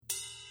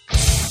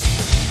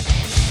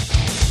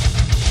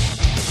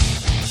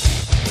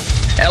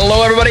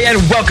Hello, everybody, and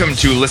welcome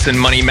to Listen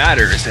Money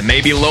Matters. It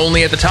may be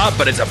lonely at the top,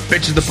 but it's a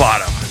bitch at the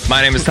bottom.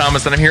 My name is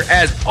Thomas, and I'm here,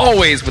 as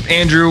always, with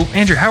Andrew.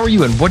 Andrew, how are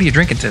you, and what are you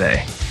drinking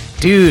today?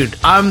 Dude,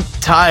 I'm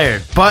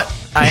tired, but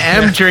I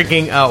am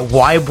drinking a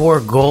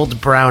Wybor Gold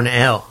Brown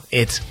Ale.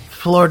 It's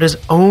Florida's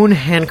own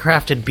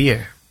handcrafted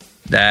beer.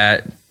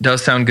 That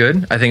does sound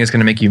good. I think it's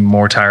going to make you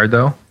more tired,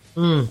 though.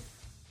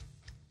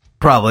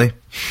 Probably.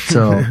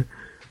 So,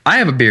 I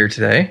have a beer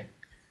today.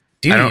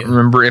 I don't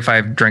remember if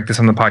I've drank this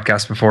on the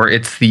podcast before.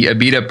 It's the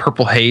Abita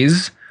Purple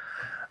Haze.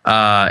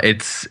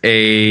 It's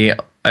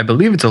I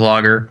believe it's a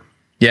lager.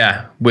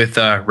 Yeah, with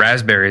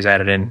raspberries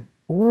added in.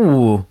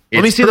 Ooh.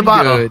 Let me see the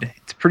bottle. Good.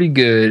 It's pretty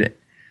good.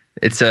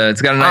 It's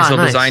got a nice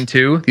little design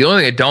too. The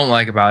only thing I don't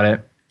like about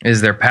it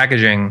is their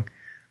packaging.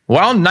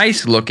 While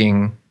nice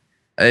looking,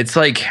 it's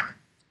like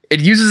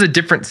it uses a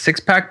different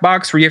 6-pack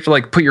box where you have to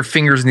like put your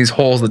fingers in these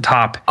holes at the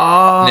top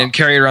and then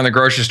carry it around the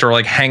grocery store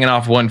like hanging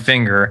off one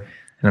finger.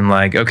 And I'm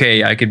like,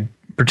 okay, I could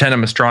pretend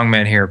I'm a strong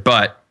man here,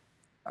 but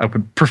I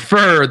would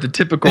prefer the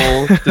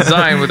typical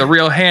design with a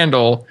real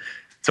handle.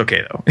 It's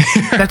okay, though.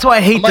 That's why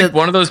I hate I'm like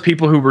one of those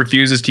people who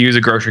refuses to use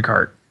a grocery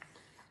cart.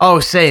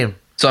 Oh, same.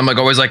 So I'm like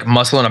always like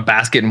muscling a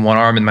basket in one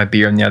arm and my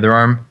beer in the other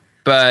arm.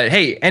 But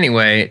hey,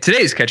 anyway,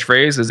 today's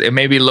catchphrase is "It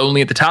may be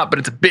lonely at the top, but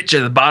it's a bitch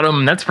at the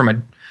bottom." That's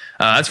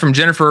from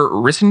Jennifer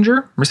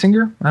Rissinger.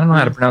 I don't know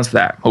how to pronounce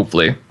that.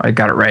 Hopefully, I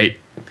got it right.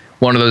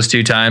 One of those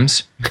two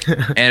times.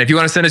 And if you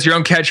want to send us your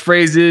own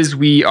catchphrases,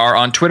 we are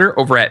on Twitter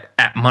over at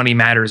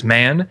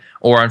 @MoneyMattersMan,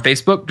 or on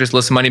Facebook, just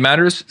Listen Money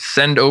Matters.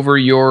 Send over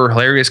your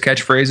hilarious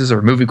catchphrases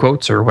or movie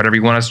quotes or whatever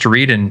you want us to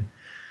read, and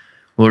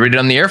we'll read it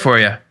on the air for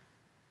you.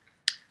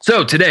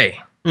 So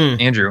today,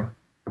 Andrew,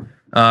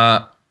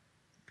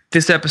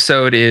 this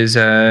episode is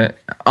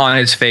on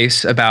its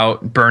face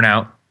about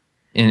burnout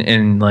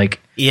in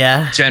like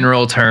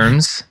general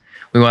terms.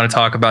 We want to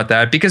talk about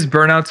that because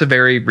burnout's a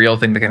very real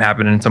thing that can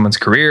happen in someone's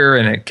career,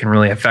 and it can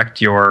really affect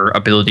your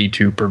ability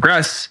to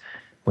progress,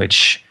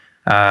 which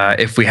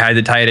if we had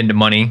to tie it into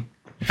money,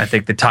 I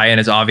think the tie-in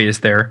is obvious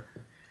there.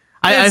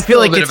 I feel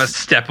like it's a bit of a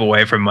step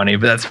away from money,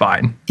 but that's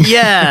fine.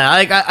 Yeah,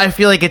 I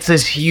feel like it's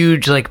this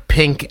huge like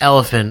pink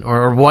elephant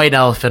or white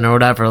elephant or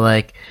whatever,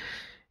 like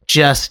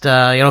just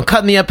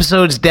cutting the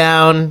episodes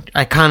down.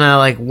 I kind of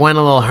like went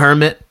a little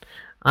hermit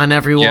on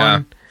everyone.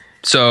 Yeah.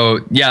 So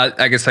yeah,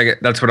 I guess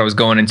that's what I was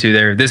going into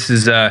there. This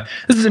is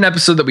an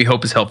episode that we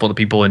hope is helpful to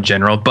people in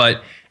general,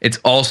 but it's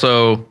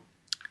also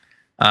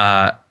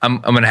I'm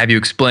going to have you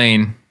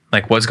explain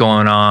like what's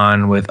going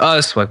on with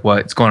us, like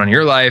what's going on in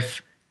your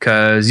life,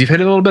 because you've hit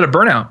a little bit of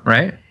burnout,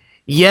 right?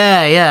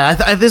 Yeah.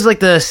 This is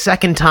like the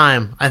second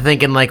time I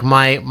think in like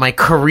my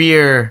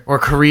career or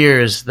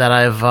careers that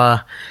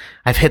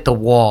I've hit the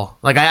wall.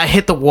 Like I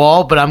hit the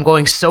wall, but I'm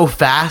going so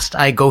fast.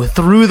 I go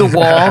through the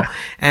wall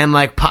and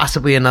like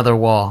possibly another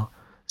wall.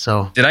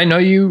 So did I know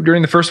you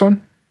during the first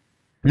one?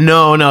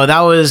 No, that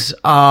was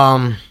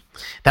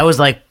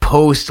like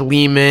post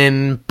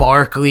Lehman,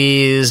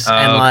 Barclays,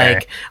 and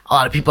like a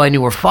lot of people I knew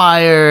were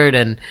fired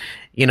and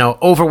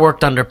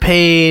overworked,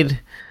 underpaid.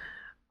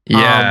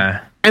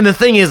 Yeah. And the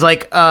thing is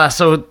like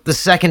so the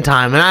second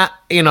time, and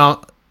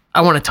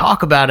I want to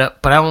talk about it,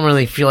 but I don't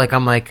really feel like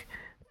I'm like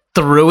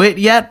through it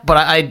yet, but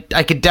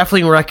I could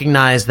definitely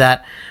recognize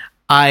that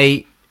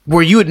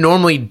where you would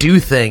normally do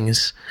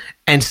things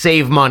and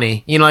save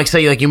money, like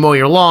say like you mow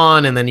your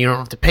lawn and then you don't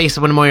have to pay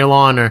someone to mow your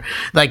lawn, or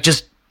like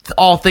just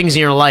all things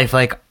in your life,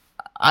 like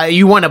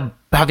you wind up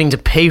having to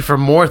pay for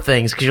more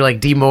things because you're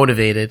like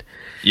demotivated.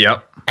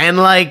 Yep. And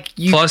like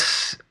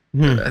plus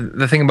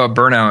the thing about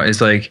burnout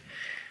is like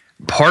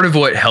part of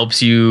what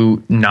helps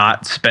you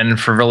not spend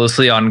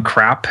frivolously on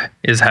crap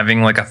is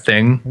having like a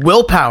thing.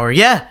 Willpower.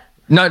 Yeah.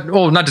 Not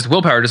just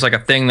willpower, just like a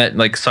thing that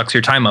like sucks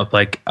your time up,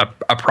 like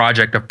a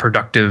project of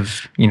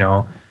productive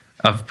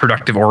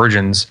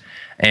origins.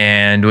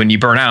 And when you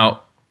burn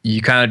out, you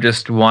kind of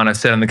just want to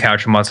sit on the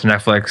couch and watch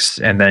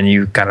Netflix, and then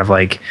you kind of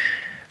like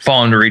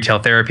fall into retail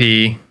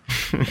therapy.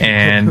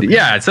 And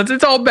yeah,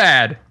 it's all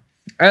bad.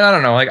 And I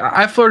don't know, like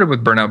I flirted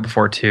with burnout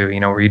before too,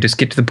 where you just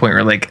get to the point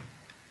where like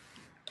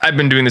I've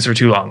been doing this for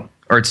too long,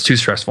 or it's too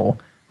stressful,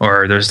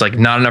 or there's like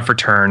not enough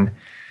return,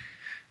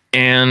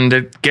 and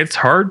it gets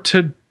hard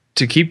to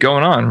keep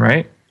going on,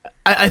 right?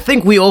 I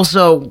think we're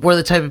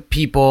the type of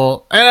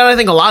people, and I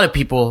think a lot of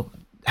people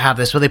have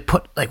this, where they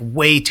put like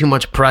way too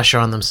much pressure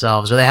on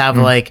themselves, or they have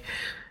like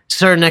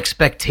certain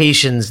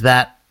expectations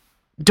that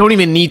don't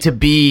even need to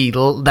be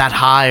that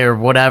high or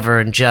whatever,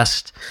 and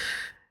just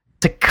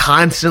to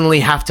constantly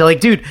have to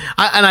like, dude,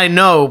 I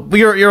know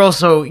you're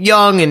also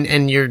young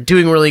and you're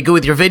doing really good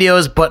with your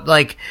videos, but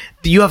like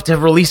you have to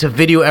release a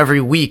video every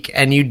week,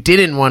 and you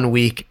didn't one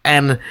week,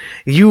 and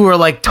you were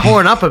like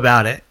torn up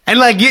about it, and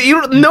like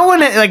no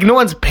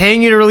one's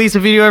paying you to release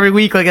a video every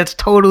week, like it's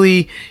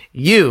totally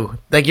you,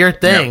 like your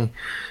thing. Yep.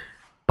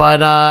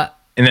 But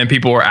and then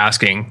people were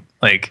asking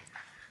like,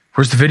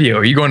 where's the video?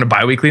 Are you going to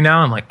bi-weekly now?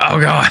 I'm like, oh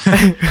God.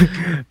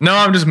 No,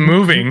 I'm just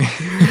moving.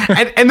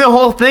 And the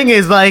whole thing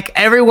is like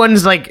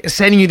everyone's like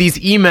sending you these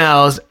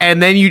emails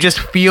and then you just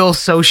feel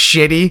so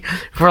shitty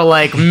for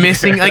like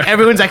missing like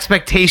everyone's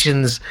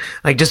expectations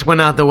like just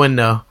went out the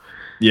window.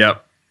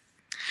 Yep.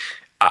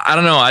 I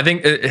don't know. I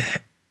think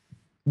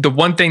the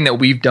one thing that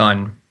we've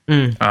done,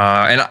 and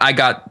I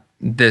got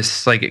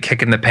this like a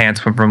kick in the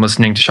pants from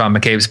listening to Sean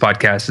McCabe's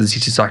podcast, is he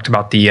just talked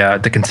about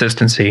the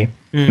consistency.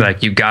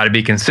 Like you got to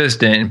be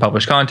consistent and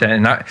publish content,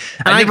 and I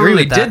never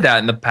really did that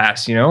in the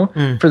past. You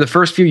know, for the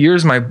first few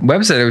years of my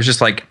website, it was just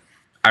like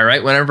I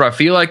write whenever I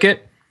feel like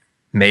it.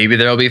 Maybe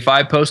there'll be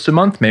 5 posts a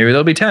month. Maybe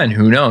there'll be 10.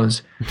 Who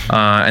knows?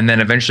 And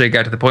then eventually it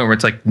got to the point where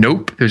it's like,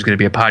 nope, there's going to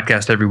be a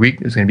podcast every week.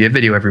 There's going to be a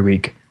video every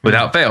week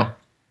without fail.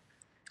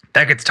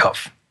 That gets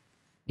tough.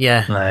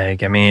 Yeah.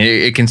 Like, I mean,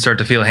 it can start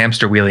to feel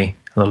hamster wheelie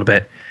a little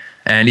bit.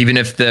 And even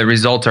if the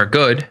results are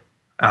good,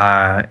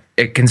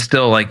 it can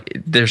still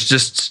like, there's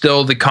just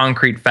still the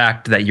concrete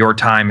fact that your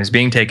time is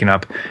being taken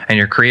up and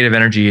your creative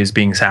energy is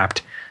being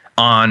sapped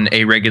on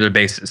a regular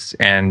basis.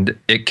 And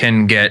it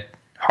can get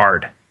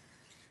hard.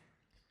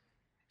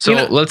 So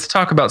let's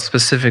talk about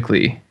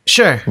specifically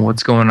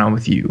what's going on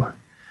with you.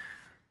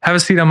 Have a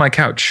seat on my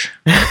couch.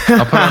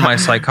 I'll put on my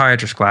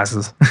psychiatrist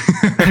glasses.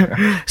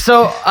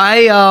 So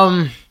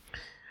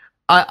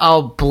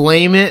I'll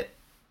blame it.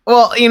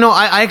 Well, you know,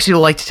 I actually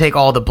like to take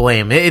all the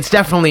blame. It's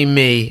definitely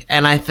me.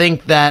 And I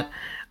think that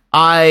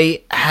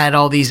I had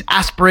all these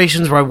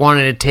aspirations where I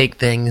wanted to take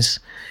things.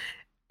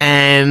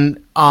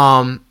 And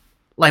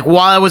like while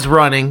I was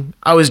running,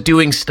 I was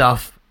doing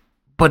stuff,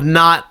 but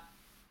not,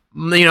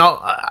 you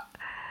know,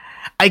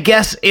 I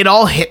guess it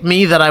all hit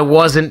me that I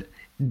wasn't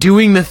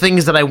doing the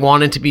things that I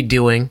wanted to be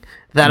doing,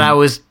 that I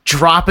was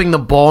dropping the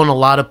ball in a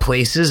lot of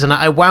places. And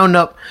I wound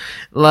up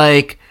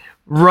like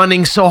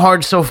running so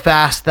hard, so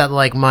fast that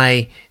like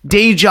my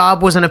day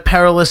job was in a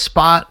perilous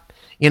spot.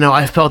 You know,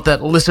 I felt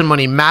that Listen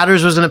Money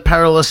Matters was in a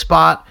perilous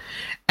spot.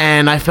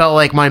 And I felt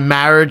like my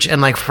marriage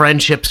and like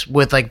friendships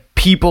with like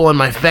people in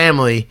my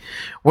family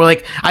were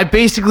like, I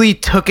basically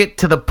took it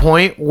to the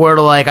point where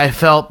like I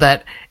felt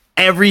that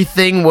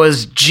everything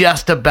was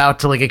just about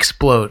to like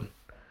explode.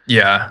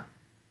 Yeah.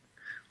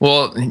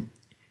 Well,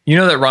 you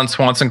know that Ron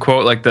Swanson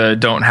quote, like the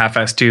don't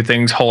half-ass two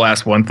things,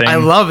 whole-ass one thing? I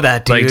love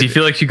that, dude. Like, do you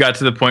feel like you got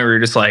to the point where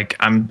you're just like,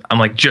 I'm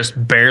like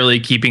just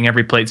barely keeping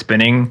every plate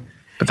spinning,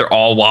 but they're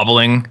all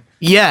wobbling?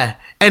 Yeah.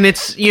 And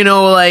it's, you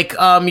know, like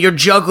you're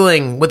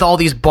juggling with all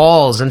these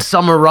balls and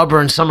some are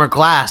rubber and some are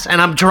glass. And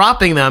I'm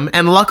dropping them.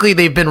 And luckily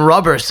they've been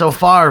rubber so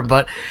far,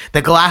 but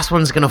the glass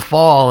one's going to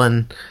fall.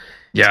 And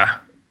yeah.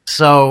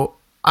 So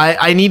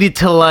I needed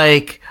to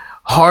like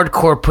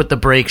hardcore put the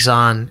brakes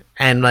on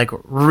and like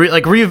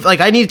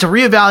I needed to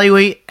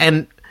reevaluate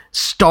and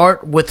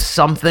start with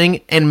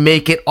something and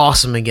make it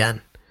awesome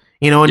again,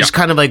 you know, and just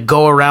kind of like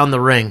go around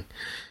the ring.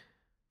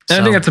 And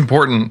I think that's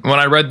important.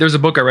 When there's a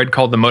book I read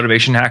called The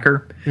Motivation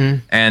Hacker,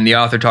 and the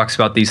author talks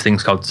about these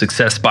things called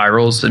success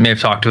spirals. I may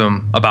have talked to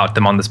him about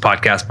them on this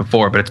podcast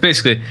before, but it's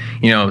basically,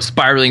 you know,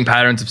 spiraling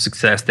patterns of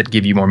success that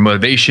give you more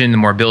motivation,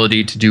 more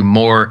ability to do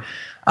more.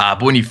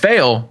 But when you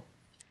fail,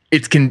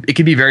 it can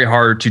be very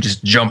hard to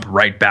just jump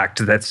right back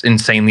to that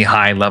insanely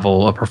high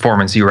level of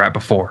performance you were at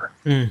before.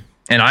 And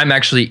I'm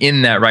actually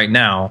in that right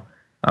now.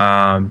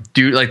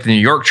 Due like the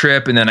New York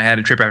trip, and then I had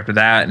a trip after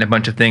that, and a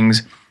bunch of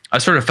things. I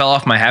sort of fell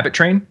off my habit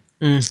train,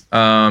 and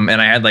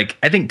I had like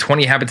I think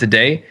 20 habits a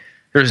day.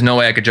 There's no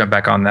way I could jump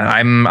back on that.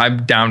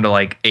 I'm down to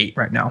like 8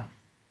 right now.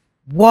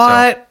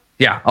 What? So,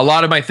 yeah, a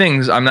lot of my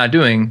things I'm not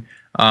doing.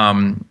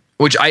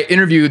 Which I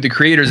interviewed the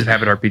creators of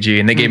Habit RPG,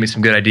 and they gave me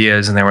some good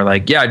ideas, and they were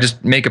like, yeah,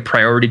 just make a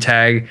priority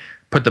tag,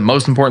 put the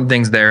most important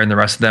things there, and the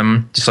rest of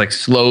them just like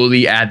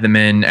slowly add them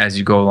in as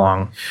you go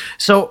along.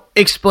 So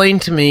explain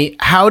to me,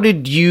 how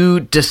did you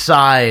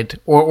decide,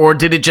 or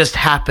did it just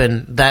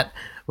happen that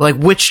like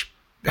which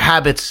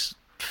habits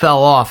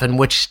fell off and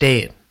which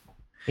stayed?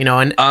 You know,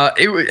 and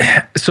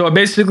so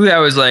basically I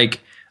was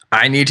like,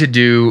 I need to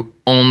do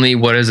only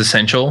what is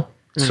essential.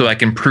 So I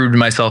can prove to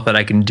myself that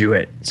I can do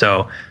it.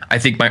 So I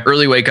think my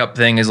early wake up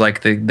thing is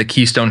like the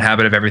keystone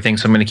habit of everything.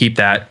 So I'm going to keep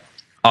that.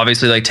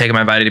 Obviously, like taking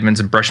my vitamins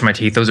and brushing my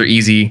teeth. Those are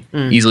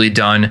easily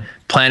done.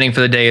 Planning for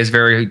the day is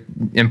very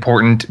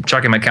important.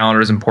 Checking my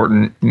calendar is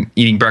important.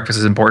 Eating breakfast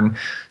is important.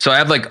 So I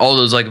have like all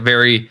those like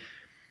very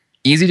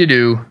easy to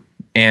do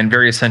and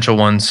very essential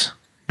ones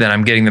that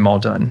I'm getting them all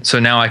done. So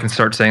now I can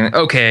start saying,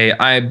 okay,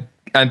 I'm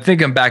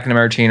thinking I'm back into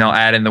my routine. I'll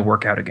add in the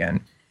workout again,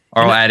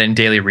 or I'll add in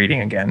daily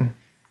reading again.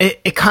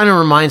 It kind of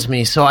reminds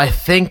me. So I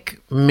think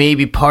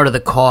maybe part of the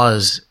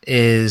cause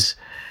is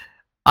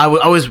I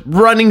was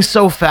running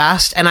so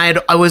fast, and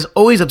I was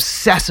always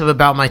obsessive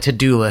about my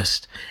to-do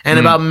list and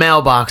about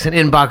Mailbox and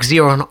Inbox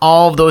Zero and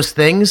all of those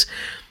things.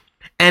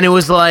 And it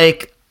was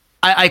like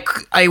I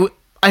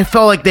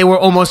felt like they were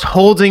almost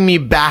holding me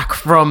back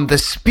from the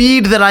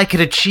speed that I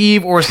could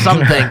achieve or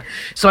something.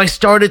 So I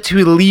started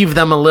to leave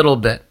them a little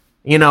bit.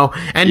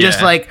 and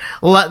just like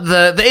let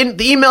the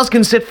emails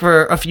can sit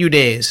for a few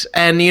days.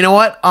 And you know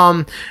what?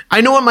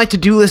 I know what my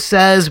to-do list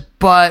says,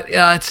 but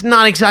it's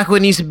not exactly what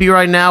it needs to be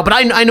right now. But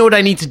I know what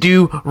I need to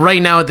do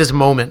right now at this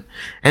moment.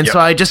 And so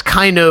I just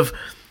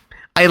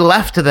I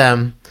left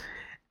them,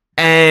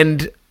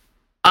 and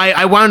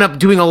I wound up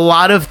doing a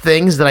lot of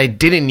things that I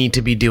didn't need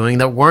to be doing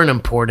that weren't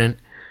important.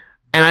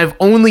 And I've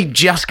only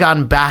just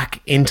gotten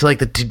back into like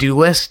the to-do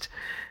list.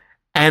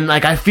 And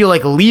like, I feel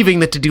like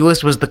leaving the to-do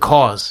list was the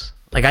cause.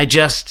 Like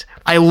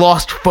I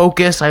lost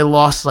focus. I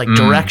lost like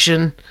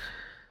direction.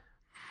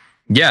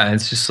 Yeah.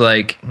 It's just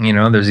like,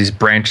 there's these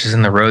branches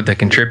in the road that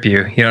can trip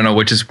you. You don't know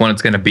which one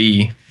it's going to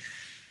be,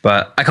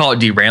 but I call it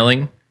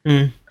derailing.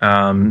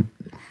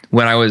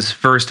 When I was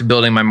first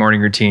building my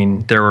morning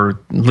routine, there were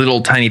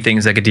little tiny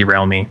things that could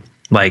derail me.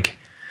 Like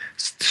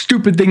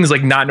stupid things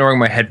like not knowing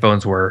where my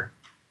headphones were.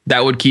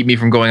 That would keep me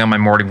from going on my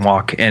morning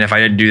walk. And if I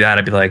didn't do that,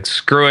 I'd be like,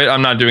 screw it,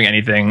 I'm not doing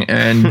anything.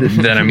 And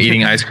then I'm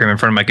eating ice cream in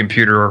front of my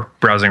computer or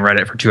browsing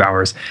Reddit for 2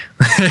 hours.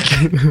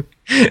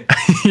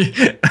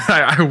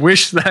 I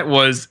wish that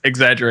was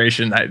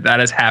exaggeration. That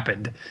has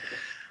happened.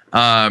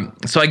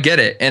 So I get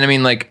it. And I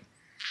mean, like,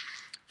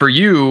 for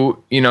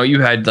you,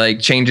 you had like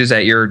changes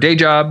at your day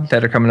job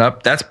that are coming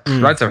up. That's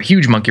a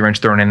huge monkey wrench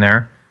thrown in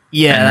there.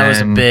 Yeah, and that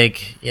was a big,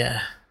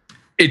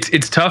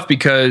 It's tough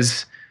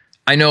because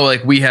I know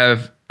like we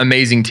have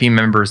amazing team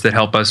members that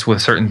help us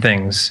with certain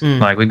things.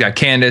 Like we've got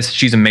Candace,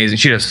 she's amazing.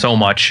 She does so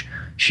much.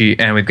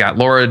 And we've got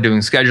Laura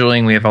doing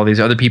scheduling. We have all these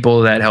other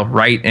people that help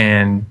write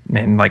and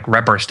like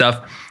rep our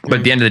stuff. But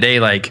at the end of the day,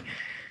 like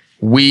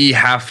we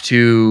have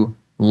to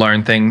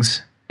learn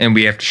things and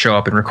we have to show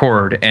up and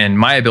record. And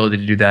my ability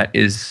to do that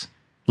is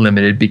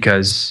limited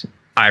because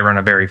I run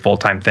a very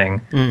full-time thing.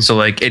 So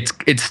like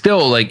it's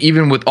still like,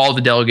 even with all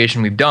the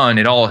delegation we've done,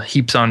 it all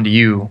heaps onto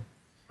you.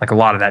 Like a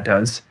lot of that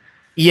does.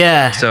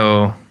 Yeah.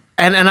 So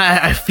And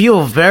I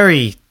feel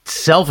very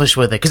selfish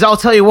with it, because I'll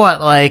tell you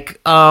what, like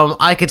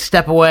I could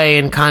step away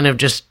and kind of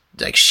just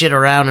like shit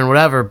around and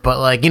whatever, but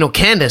like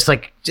Candace,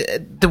 like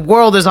the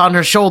world is on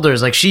her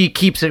shoulders. Like she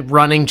keeps it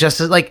running, just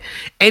as like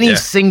any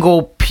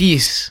single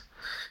piece,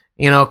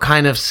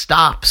 kind of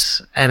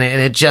stops, and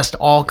it just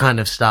all kind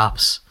of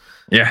stops.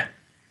 Yeah.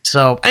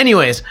 So,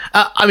 anyways,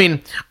 I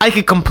mean, I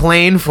could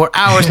complain for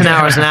hours and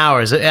hours and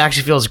hours. It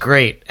actually feels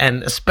great,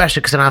 and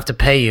especially because I don't have to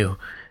pay you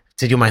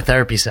to do my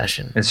therapy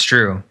session. It's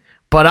true.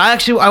 But I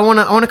want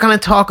to kind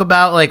of talk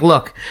about, like,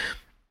 look,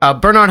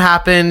 burnout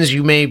happens.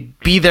 You may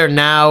be there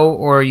now,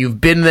 or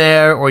you've been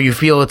there, or you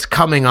feel it's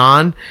coming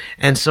on.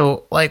 And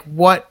so, like,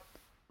 what,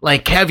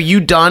 like, have you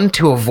done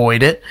to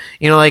avoid it?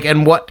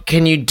 And what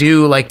can you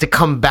do, like, to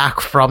come back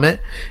from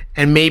it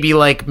and maybe,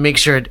 like, make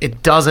sure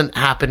it doesn't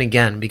happen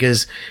again?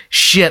 Because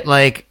shit,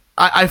 like,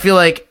 I feel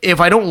like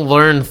if I don't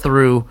learn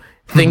through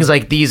things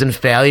like these and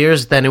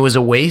failures, then it was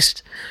a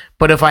waste.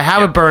 But if I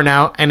have a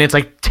burnout and it's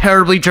like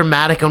terribly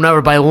dramatic and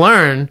whatever, but I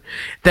learn,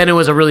 then it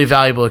was a really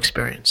valuable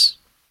experience.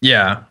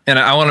 Yeah. And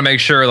I want to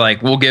make sure,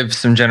 like, we'll give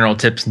some general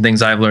tips and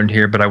things I've learned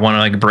here, but I want to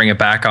like bring it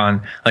back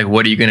on, like,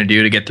 what are you going to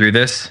do to get through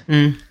this?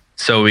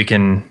 So we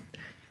can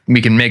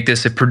make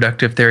this a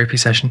productive therapy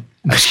session.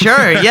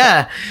 Sure.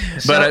 Yeah.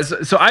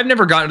 But so I've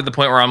never gotten to the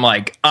point where I'm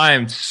like,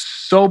 I'm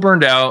so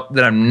burned out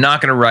that I'm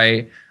not going to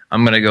write.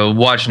 I'm going to go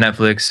watch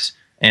Netflix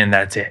and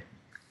that's it.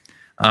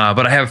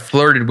 But I have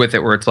flirted with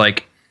it where it's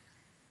like,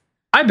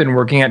 I've been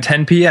working at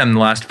 10 p.m. the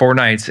last 4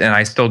 nights, and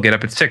I still get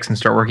up at 6 and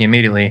start working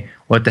immediately.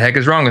 What the heck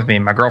is wrong with me?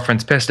 My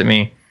girlfriend's pissed at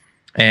me,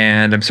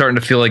 and I'm starting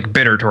to feel like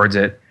bitter towards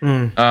it.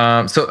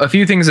 So a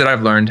few things that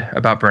I've learned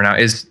about burnout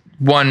is,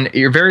 one,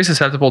 you're very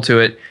susceptible to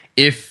it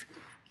if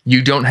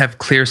you don't have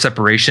clear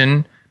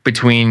separation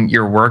between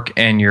your work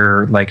and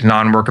your like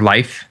non-work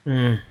life.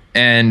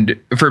 And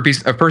for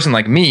a person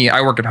like me, I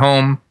work at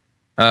home.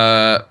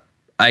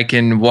 I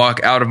can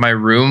walk out of my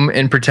room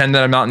and pretend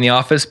that I'm not in the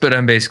office, but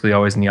I'm basically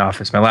always in the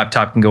office. My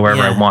laptop can go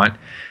wherever I want.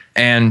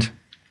 And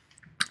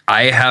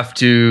I have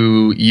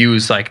to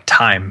use like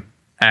time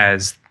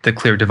as the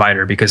clear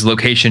divider, because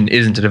location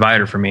isn't a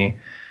divider for me.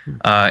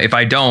 If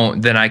I don't,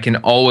 then I can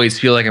always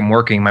feel like I'm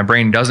working. My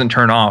brain doesn't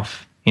turn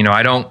off. I'm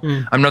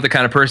not the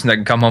kind of person that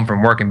can come home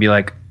from work and be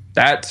like,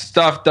 that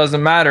stuff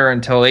doesn't matter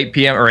until 8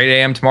 p.m. or 8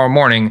 a.m. tomorrow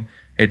morning.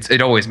 It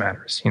always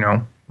matters,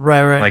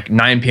 Right. Like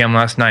 9 p.m.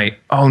 last night.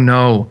 Oh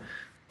no.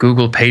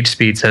 Google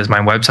PageSpeed says my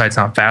website's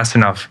not fast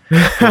enough.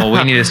 Well,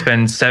 we need to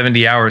spend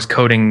 70 hours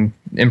coding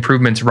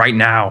improvements right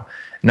now.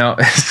 No,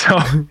 so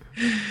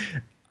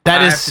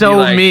that is so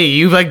like, me.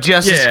 You've like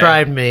just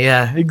described me.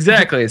 Yeah,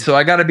 exactly. So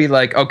I got to be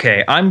like,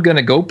 okay, I'm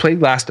gonna go play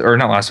not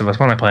Last of Us.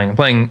 What am I playing? I'm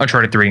playing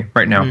Uncharted 3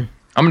 right now. I'm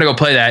gonna go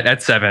play that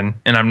at 7,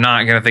 and I'm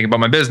not gonna think about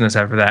my business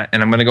after that.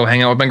 And I'm gonna go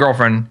hang out with my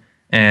girlfriend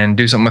and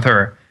do something with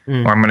her,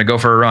 or I'm gonna go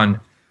for a run.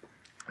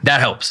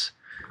 That helps.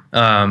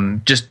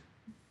 Just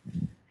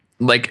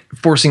like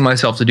forcing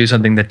myself to do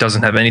something that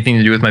doesn't have anything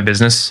to do with my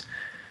business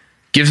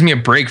gives me a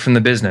break from the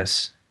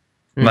business.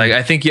 Like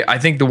I think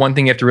the one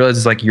thing you have to realize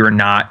is like you're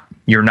not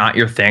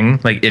your thing.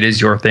 Like it is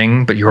your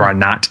thing, but you are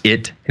not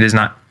it. It is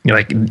not,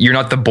 you're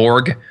not the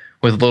Borg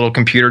with a little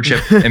computer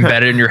chip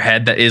embedded in your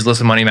head that is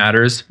Listen Money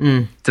Matters.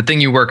 It's a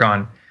thing you work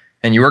on,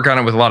 and you work on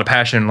it with a lot of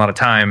passion and a lot of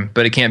time,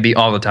 but it can't be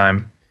all the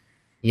time.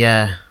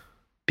 Yeah.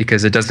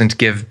 Because it doesn't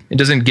give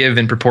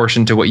in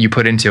proportion to what you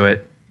put into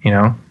it, you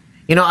know?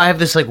 I have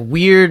this like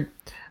weird,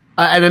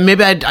 I mean,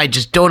 maybe I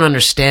just don't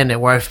understand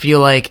it, where I feel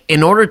like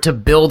in order to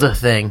build a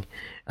thing,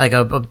 like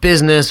a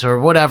business or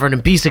whatever,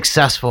 and be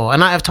successful,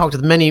 and I've talked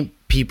with many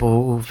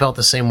people who felt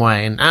the same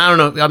way, and I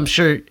don't know, I'm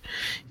sure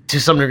to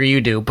some degree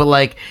you do, but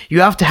like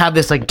you have to have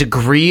this like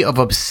degree of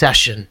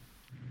obsession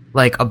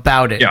like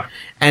about it. Yeah.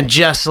 And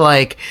just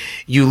like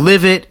you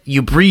live it,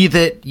 you breathe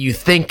it, you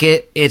think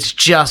it, it's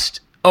just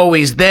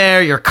always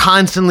there. You're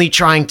constantly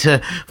trying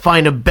to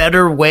find a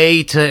better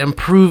way to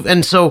improve.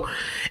 And so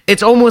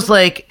it's almost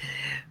like,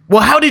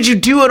 well, how did you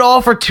do it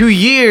all for 2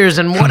 years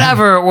and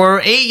whatever,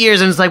 or 8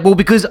 years? And it's like, well,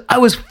 because I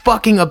was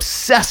fucking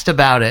obsessed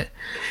about it.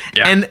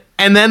 Yeah.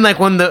 And then like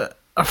when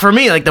for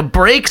me, like the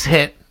brakes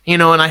hit,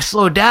 and I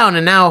slowed down,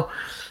 and now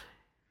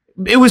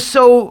it's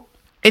so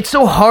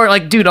hard.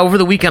 Like, dude, over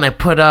the weekend, I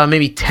put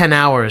maybe 10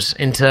 hours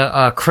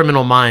into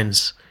Criminal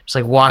Minds, just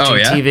like watching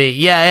TV.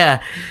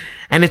 Yeah.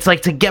 And it's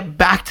like, to get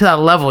back to that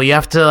level, you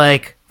have to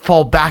like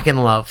fall back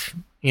in love,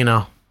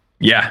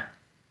 Yeah.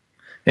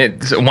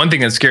 It's one thing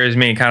that scares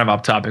me, kind of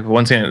off topic, but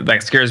one thing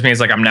that scares me is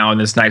like I'm now in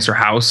this nicer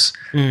house,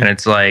 and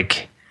it's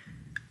like,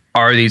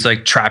 are these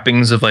like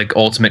trappings of like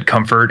ultimate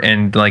comfort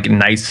and like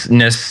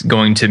niceness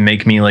going to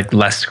make me like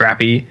less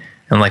scrappy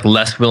and like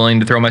less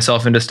willing to throw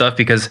myself into stuff?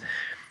 Because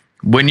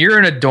when you're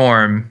in a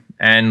dorm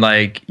and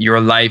like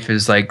your life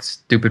is like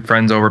stupid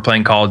friends over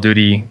playing Call of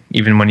Duty,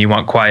 even when you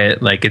want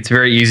quiet, like it's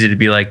very easy to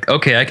be like,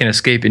 okay, I can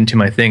escape into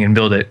my thing and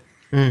build it.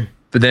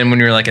 But then when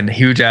you're like in a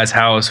huge ass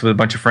house with a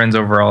bunch of friends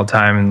over all the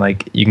time and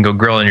like you can go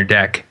grill on your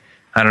deck,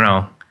 I don't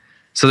know.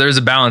 So there's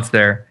a balance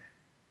there.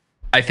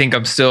 I think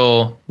I'm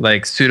still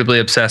like suitably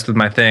obsessed with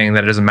my thing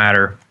that it doesn't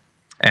matter.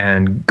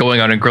 And going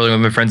out and grilling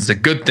with my friends is a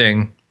good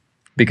thing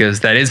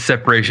because that is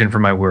separation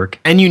from my work.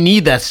 And you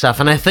need that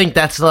stuff. And I think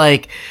that's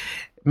like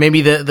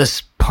maybe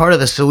the part of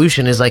the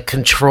solution is like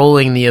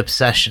controlling the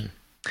obsession.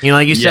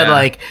 Like you said,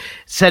 like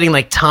setting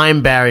like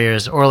time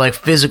barriers or like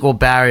physical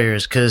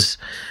barriers, because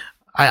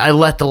I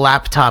let the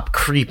laptop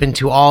creep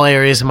into all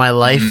areas of my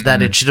life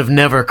that it should have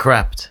never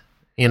crept,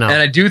 And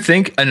I do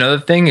think another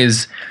thing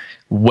is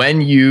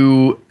when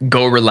you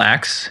go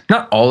relax,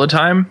 not all the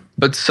time,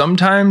 but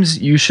sometimes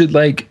you should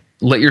like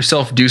let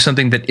yourself do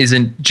something that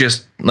isn't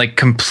just like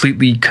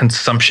completely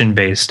consumption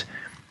based,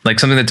 like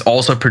something that's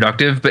also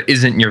productive, but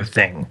isn't your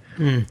thing.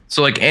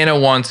 So like Anna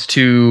wants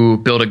to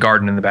build a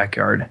garden in the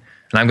backyard,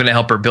 and I'm going to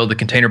help her build the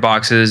container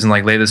boxes and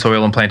like lay the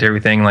soil and plant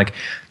everything. Like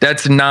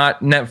that's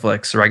not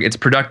Netflix, right? It's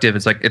productive.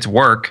 It's like, it's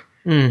work,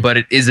 but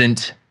it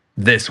isn't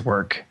this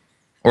work.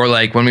 Or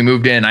like when we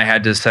moved in, I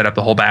had to set up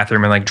the whole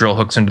bathroom and like drill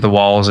hooks into the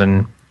walls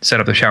and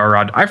set up the shower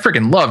rod. I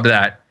freaking loved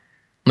that.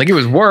 Like it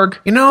was work.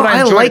 but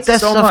I like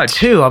that so stuff much.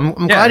 Too.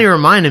 I'm glad you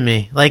reminded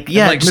me. Like,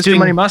 yeah. And like Mr.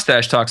 Money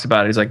Mustache talks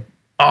about it. He's like,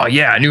 oh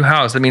yeah, a new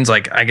house. That means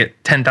like I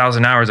get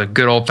 10,000 hours of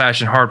good old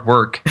fashioned hard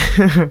work.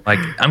 Like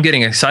I'm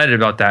getting excited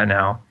about that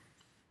now,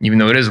 even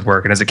though it is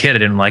work. And as a kid, I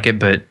didn't like it,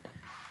 but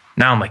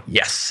now I'm like,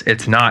 yes,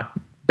 it's not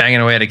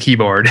banging away at a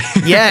keyboard.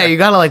 Yeah, you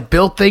gotta like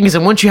build things,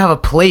 and once you have a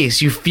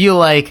place, you feel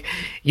like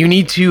you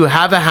need to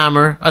have a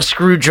hammer, a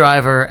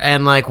screwdriver,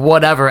 and like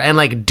whatever, and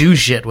like do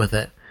shit with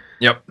it.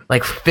 Yep.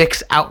 Like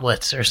fix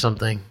outlets or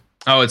something.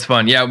 Oh, it's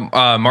fun. Yeah,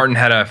 Martin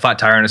had a flat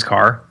tire in his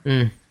car,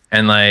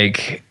 and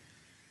like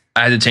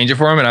I had to change it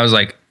for him, and I was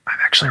like, I'm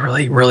actually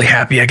really, really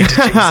happy I get to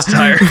change this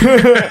tire.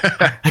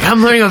 Like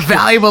I'm learning a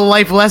valuable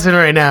life lesson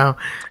right now.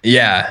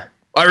 Yeah,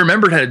 I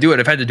remembered how to do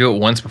it. I've had to do it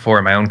once before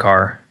in my own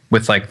car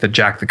with like the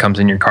jack that comes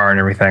in your car and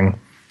everything.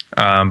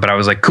 But I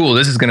was like, cool,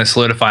 this is going to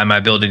solidify my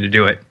ability to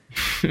do it.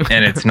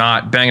 And it's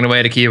not banging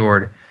away at a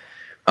keyboard.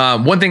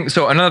 Another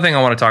thing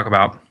I want to talk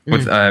about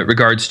with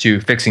regards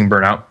to fixing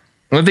burnout.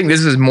 One thing,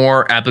 this is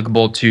more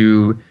applicable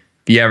to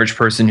the average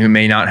person who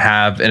may not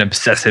have an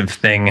obsessive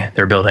thing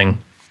they're building.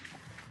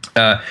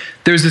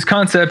 There's this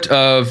concept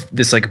of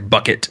this like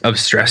bucket of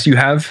stress you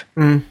have.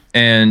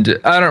 And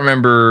I don't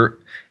remember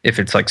if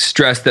it's like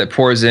stress that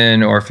pours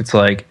in or if it's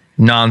like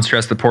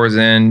non-stress that pours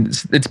in.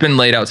 It's been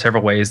laid out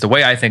several ways. The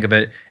way I think of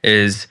it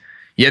is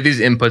you have these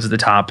inputs at the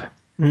top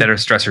that are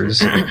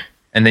stressors,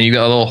 and then you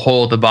got a little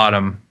hole at the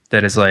bottom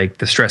that is like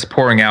the stress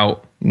pouring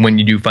out when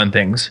you do fun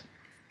things.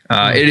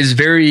 It is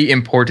very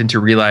important to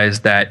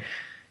realize that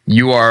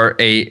you are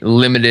a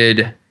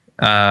limited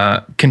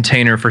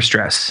container for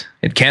stress.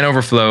 It can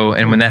overflow,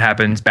 and when that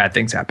happens, bad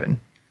things happen.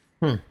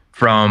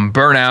 From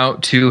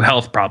burnout to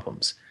health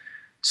problems.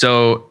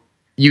 So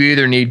you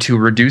either need to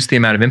reduce the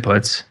amount of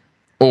inputs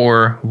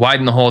or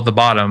widen the hole at the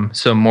bottom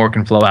so more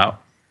can flow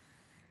out.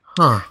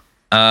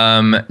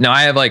 Now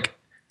I have like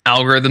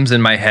algorithms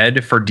in my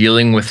head for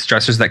dealing with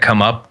stressors that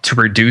come up to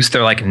reduce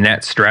their like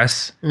net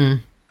stress.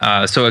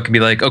 So it can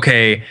be like,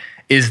 okay,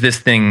 is this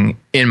thing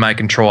in my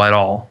control at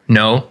all?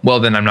 No? Well,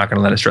 then I'm not going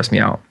to let it stress me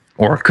out.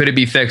 Or could it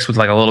be fixed with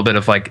like a little bit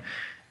of like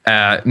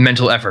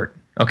mental effort?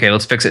 Okay,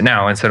 let's fix it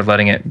now instead of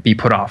letting it be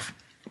put off.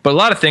 But a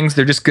lot of things,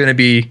 they're just going to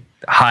be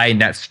high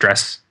net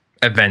stress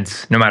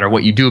events, no matter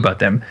what you do about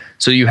them.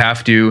 So you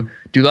have to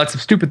do lots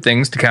of stupid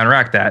things to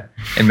counteract that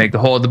and make the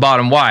hole at the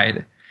bottom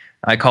wide.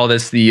 I call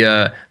this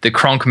the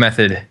Kronk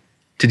method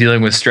to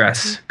dealing with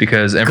stress,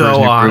 because Emperor's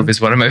New Groove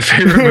is one of my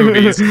favorite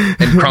movies,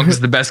 and Kronk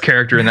is the best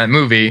character in that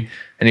movie,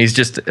 and he's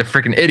just a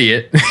freaking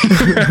idiot,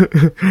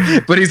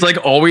 but he's like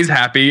always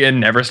happy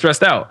and never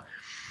stressed out.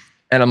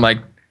 And I'm like,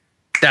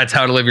 that's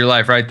how to live your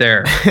life right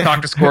there.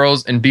 Talk to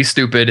squirrels and be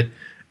stupid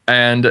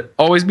and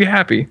always be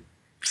happy.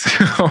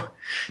 So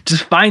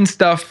just find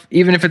stuff,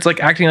 even if it's like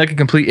acting like a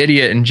complete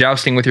idiot and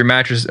jousting with your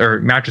mattress or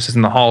mattresses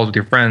in the halls with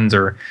your friends,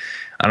 or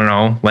I don't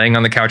know, laying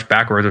on the couch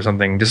backwards or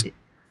something. Just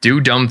do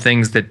dumb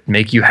things that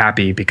make you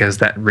happy, because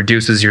that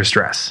reduces your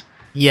stress.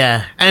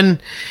 Yeah,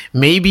 and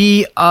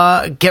maybe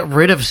get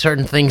rid of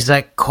certain things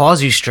that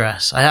cause you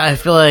stress. I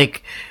feel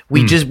like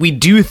we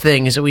do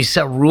things that we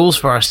set rules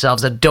for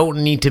ourselves that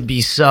don't need to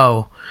be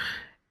so.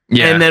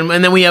 Yeah, and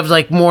then we have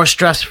like more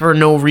stress for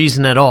no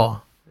reason at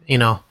all. You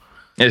know,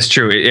 it's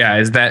true. Yeah,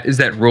 is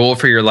that rule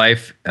for your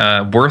life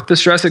worth the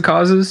stress it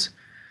causes?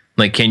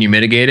 Like, can you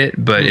mitigate it?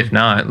 But if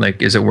not,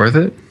 like, is it worth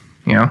it?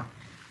 You know.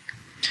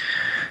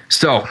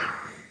 So,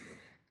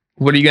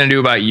 what are you going to do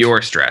about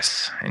your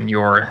stress and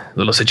your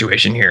little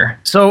situation here?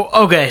 So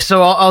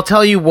I'll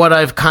tell you what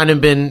I've kind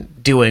of been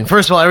doing.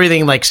 First of all,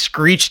 everything like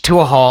screeched to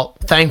a halt.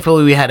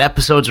 Thankfully, we had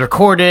episodes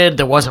recorded.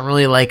 There wasn't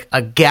really like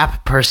a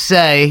gap per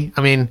se.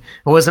 I mean,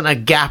 it wasn't a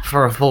gap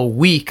for a full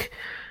week.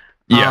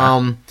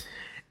 Yeah.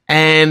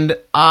 And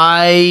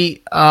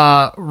I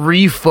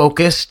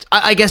refocused.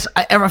 I guess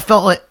I ever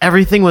felt like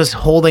everything was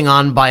holding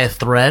on by a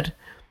thread.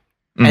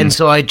 Mm-hmm. And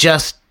so I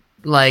just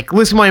like,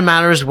 Listen Money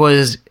Matters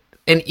was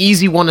an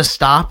easy one to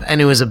stop,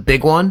 and it was a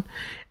big one.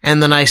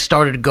 And then I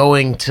started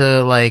going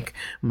to like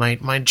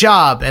my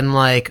job and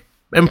like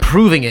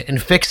improving it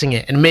and fixing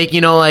it and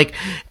like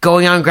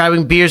going out and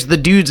grabbing beers with the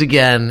dudes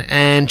again,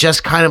 and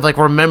just kind of like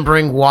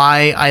remembering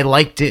why I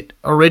liked it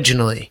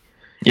originally.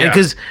 Yeah.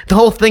 Because the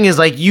whole thing is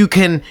like, you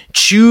can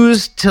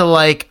choose to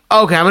like,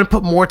 okay, I'm going to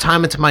put more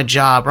time into my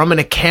job, or I'm going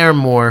to care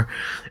more.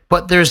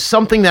 But there's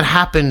something that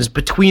happens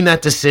between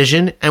that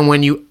decision and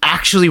when you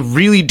actually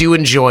really do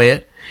enjoy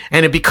it,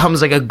 and it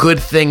becomes like a good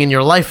thing in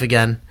your life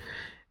again.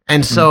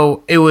 And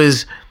so it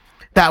was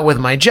that with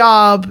my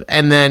job.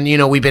 And then,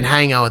 we've been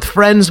hanging out with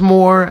friends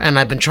more, and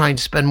I've been trying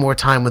to spend more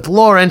time with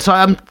Laura. And so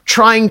I'm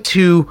trying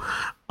to,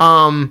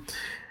 not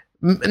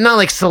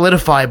like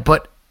solidify,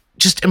 but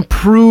just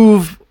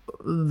improve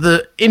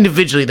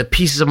individually the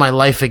pieces of my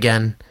life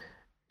again,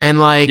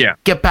 and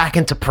get back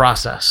into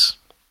process.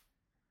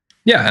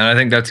 Yeah. And I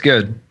think that's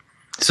good.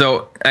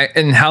 So,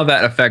 and how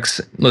that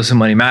affects Listen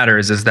Money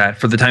Matters is that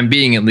for the time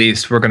being, at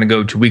least, we're going to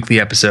go to weekly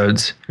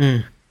episodes.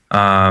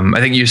 I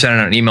think you sent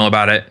out an email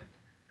about it,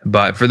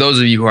 but for those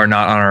of you who are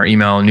not on our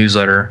email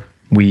newsletter,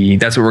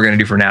 that's what we're going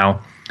to do for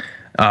now.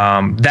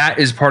 That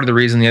is part of the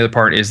reason. The other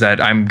part is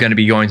that I'm going to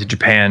be going to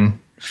Japan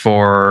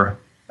for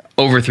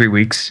over 3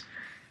 weeks.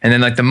 And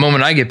then, like, the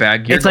moment I get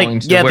back, you're going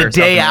to the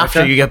day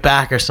after you get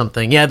back or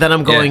something. Yeah, then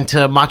I'm going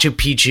to Machu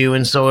Picchu,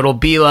 and so it'll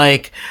be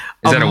like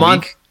a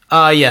month.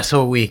 Week?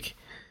 So a week.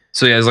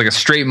 So yeah, it's like a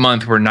straight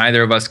month where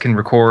neither of us can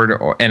record,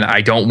 and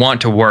I don't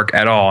want to work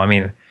at all. I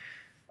mean,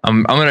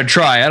 I'm going to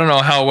try. I don't know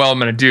how well I'm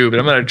going to do, but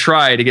I'm going to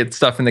try to get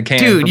stuff in the can.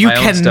 Dude, you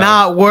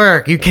cannot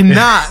work. You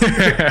cannot.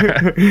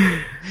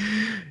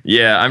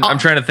 Yeah, I'm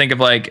trying to think of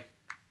like,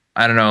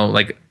 I don't know,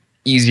 like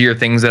easier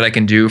things that I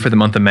can do for the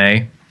month of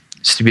May.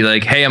 Just to be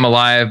like, hey, I'm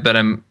alive, but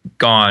I'm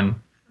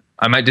gone.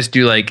 I might just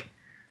do like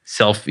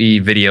selfie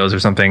videos or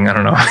something. I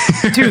don't know.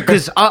 Dude,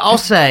 because I'll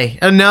say,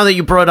 and now that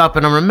you brought it up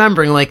and I'm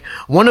remembering, like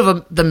one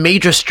of the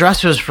major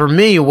stressors for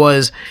me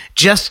was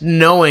just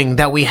knowing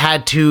that we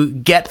had to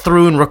get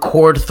through and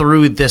record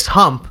through this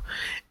hump.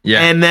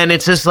 Yeah. And then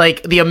it's just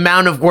like the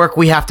amount of work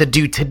we have to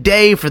do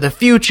today for the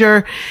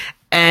future.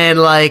 And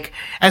like,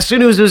 as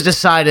soon as it was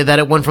decided that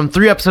it went from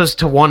 3 episodes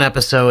to 1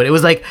 episode, it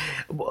was like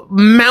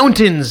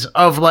mountains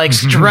of like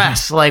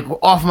stress, like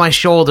off my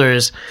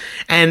shoulders.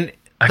 And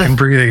I can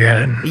breathe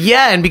again.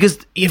 Yeah, and because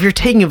if you're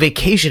taking a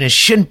vacation, it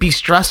shouldn't be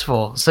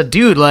stressful. So,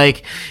 dude,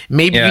 like,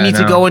 maybe you need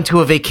to go into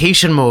a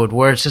vacation mode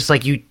where it's just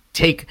like you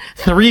take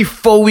 3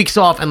 full weeks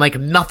off and like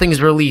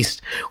nothing's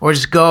released, or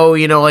just go,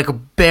 like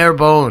bare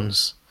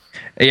bones.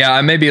 Yeah,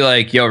 I may be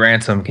like, yo,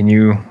 Ransom, can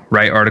you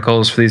write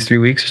articles for these 3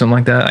 weeks or something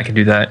like that? I can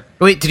do that.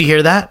 Wait, did you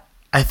hear that?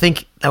 I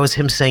think that was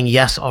him saying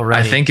yes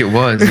already. I think it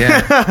was,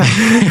 yeah.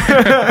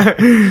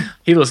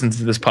 He listens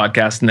to this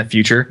podcast in the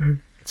future.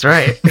 That's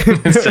right.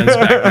 Sends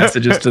back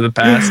messages to the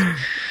past.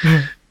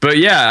 But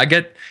yeah, I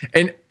get,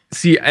 and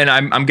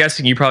I'm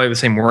guessing you probably have the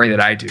same worry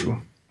that I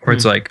do, where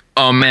it's like,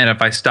 oh man,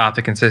 if I stop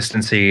the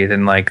consistency,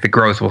 then like the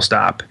growth will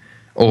stop.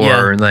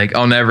 Or like,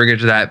 I'll never get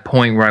to that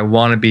point where I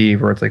want to be,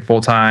 where it's like full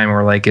time,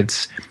 or like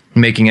it's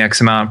making X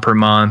amount per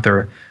month,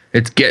 or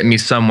it's getting me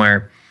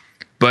somewhere.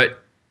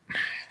 But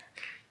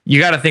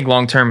you got to think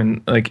long term,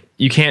 and like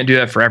you can't do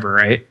that forever,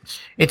 right?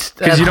 It's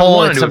because you don't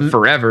want to do it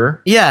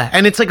forever. Yeah,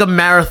 and it's like a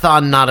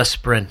marathon, not a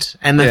sprint.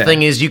 And the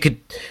thing is, you could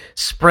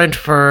sprint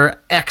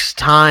for X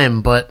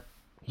time, but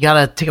You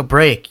gotta take a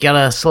break. You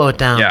gotta slow it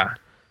down. Yeah.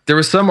 There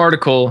was some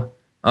article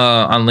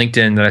on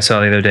LinkedIn that I saw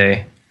the other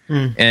day,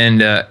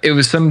 and it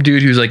was some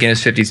dude who's like in his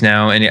 50s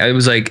now, and it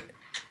was like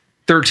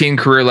 13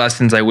 career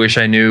lessons I wish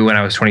I knew when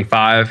I was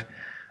 25.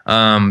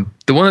 The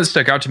one that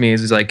stuck out to me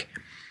is like,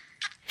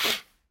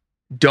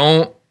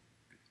 don't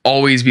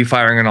always be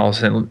firing on all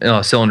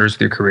cylinders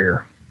with your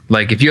career.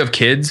 Like if you have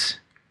kids,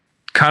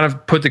 kind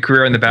of put the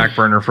career on the back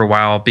burner for a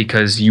while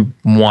because you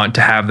want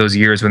to have those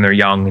years when they're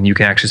young and you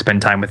can actually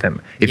spend time with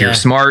them. If you're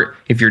smart,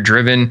 if you're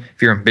driven,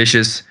 if you're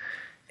ambitious,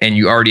 and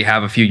you already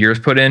have a few years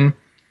put in,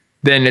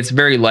 then it's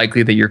very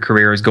likely that your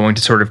career is going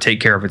to sort of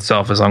take care of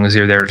itself as long as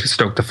you're there to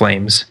stoke the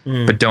flames.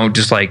 But don't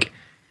just like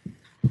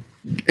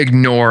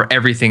ignore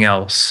everything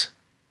else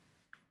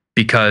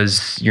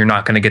because you're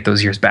not going to get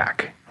those years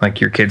back.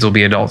 Like your kids will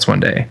be adults one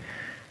day.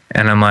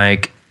 And I'm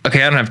like,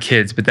 okay, I don't have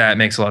kids, but that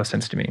makes a lot of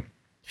sense to me.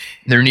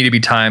 There need to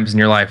be times in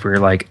your life where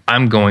you're like,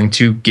 I'm going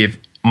to give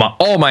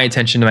all my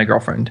attention to my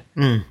girlfriend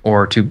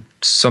or to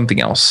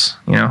something else,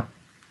 you know?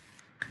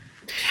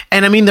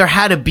 And I mean, there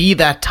had to be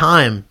that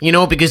time, you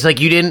know, because like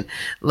you didn't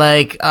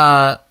like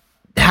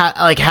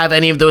have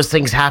any of those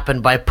things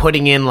happen by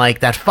putting in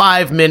like that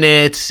 5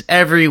 minutes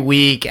every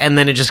week, and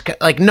then it just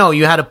like no,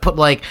 you had to put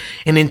like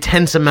an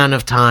intense amount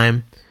of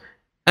time,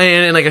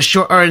 and like a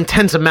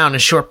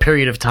short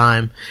period of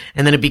time,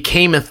 and then it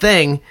became a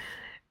thing.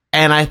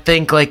 And I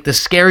think like the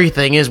scary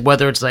thing is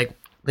whether it's like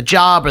the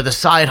job or the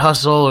side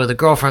hustle or the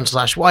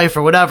girlfriend/wife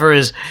or whatever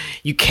is,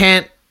 you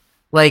can't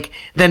like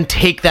then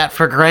take that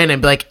for granted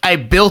and be like, I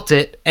built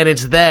it and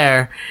it's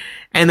there,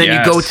 and then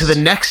you go to the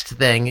next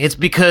thing. It's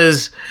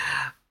because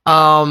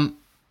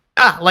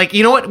like,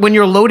 you know what, when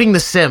you're loading The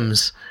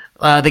Sims,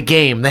 the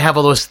game, they have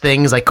all those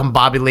things like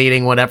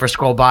combobulating whatever,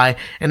 scroll by,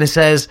 and it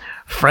says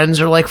friends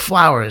are like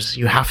flowers,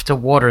 you have to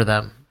water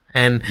them.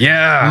 And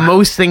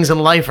most things in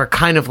life are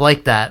kind of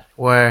like that,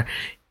 where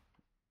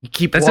you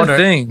keep That's water. a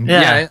thing.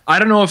 Yeah. I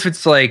don't know if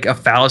it's like a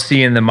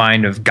fallacy in the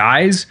mind of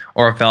guys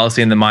or a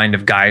fallacy in the mind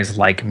of guys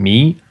like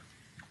me,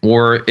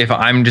 or if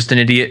I'm just an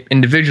idiot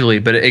individually,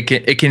 but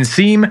it can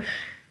seem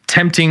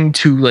tempting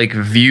to like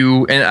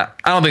view, and I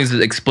don't think it's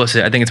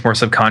explicit, I think it's more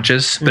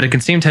subconscious, but it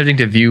can seem tempting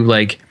to view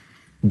like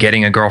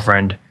getting a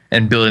girlfriend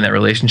and building that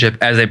relationship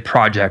as a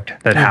project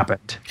that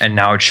happened. And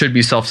now it should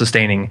be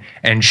self-sustaining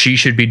and she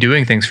should be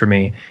doing things for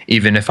me,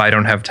 even if I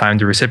don't have time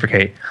to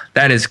reciprocate.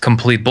 That is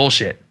complete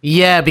bullshit.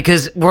 Yeah,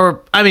 because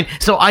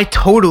so I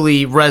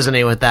totally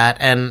resonate with that.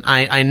 And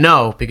I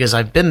know because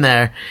I've been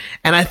there.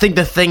 And I think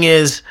the thing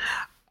is,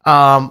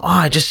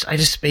 I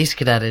just space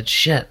cadeted.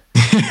 Shit.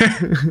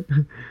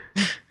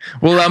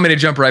 Well, allow me to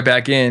jump right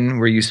back in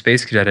where you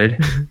space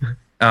cadetted.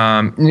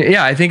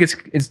 I think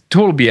it's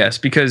total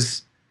BS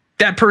because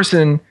that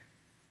person,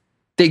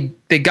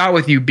 they got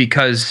with you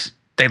because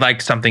they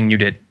liked something you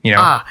did, you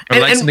know, or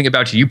liked something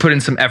about you. You put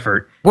in some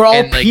effort. We're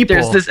all people.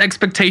 There's this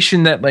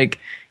expectation that like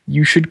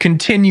you should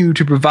continue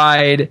to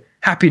provide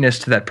happiness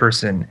to that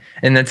person,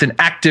 and that's an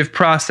active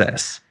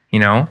process. You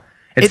know,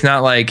 it's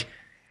not like,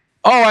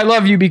 oh, I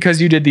love you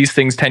because you did these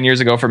things 10 years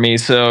ago for me,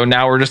 so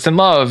now we're just in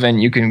love,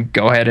 and you can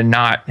go ahead and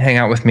not hang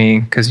out with me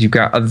because you've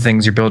got other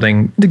things you're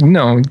building.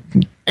 No.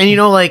 And you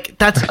know, like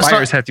that's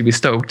fires have to be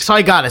stoked. So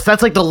I got it. So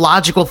that's like the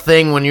logical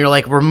thing when you're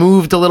like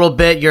removed a little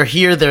bit. You're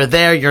here, they're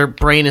there. Your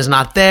brain is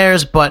not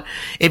theirs. But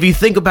if you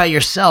think about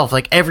yourself,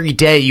 like every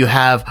day you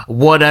have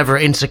whatever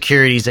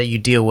insecurities that you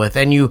deal with,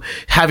 and you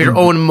have your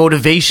own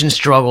motivation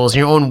struggles,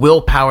 your own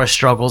willpower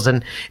struggles,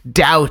 and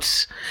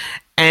doubts.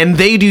 And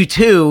they do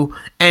too.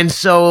 And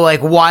so like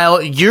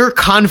while you're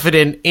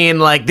confident in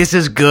like this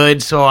is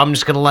good, so I'm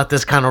just gonna let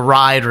this kind of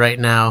ride right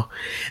now,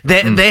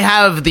 they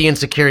have the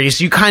insecurities.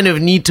 So you kind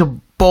of need to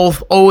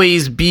both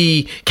always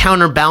be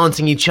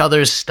counterbalancing each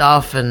other's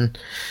stuff. And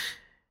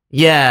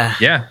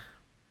yeah,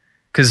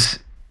 because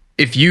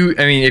if you've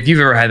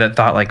ever had that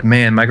thought like,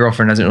 man, my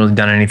girlfriend hasn't really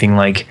done anything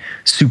like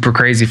super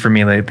crazy for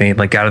me lately,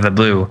 like out of the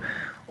blue,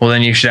 well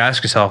then you should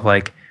ask yourself,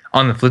 like,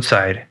 on the flip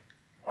side,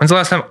 when's the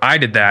last time I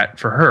did that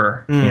for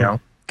her? You know,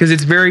 because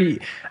it's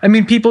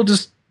people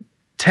just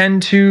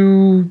tend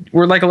to,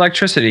 we're like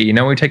electricity, you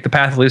know, we take the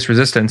path of least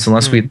resistance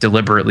unless we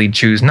deliberately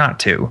choose not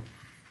to.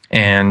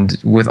 And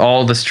with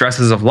all the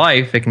stresses of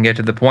life, it can get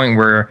to the point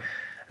where,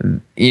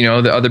 you know,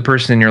 the other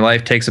person in your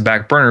life takes a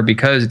back burner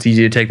because it's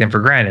easy to take them for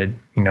granted.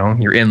 You know,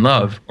 you're in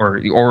love or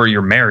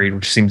you're married,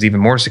 which seems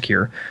even more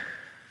secure.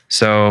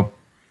 So,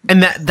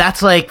 and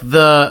that's like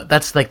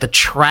the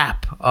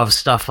trap of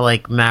stuff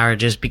like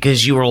marriages,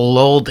 because you were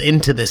lulled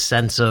into this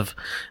sense of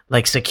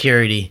like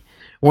security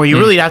where you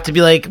really have to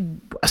be like,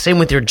 same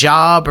with your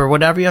job or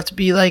whatever, you have to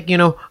be like, you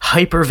know,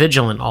 hyper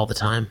vigilant all the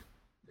time.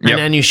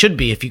 And you should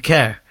be if you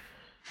care.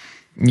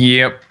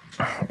 Yep.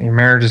 Your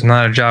marriage is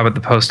not a job at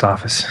the post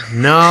office.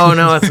 No,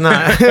 it's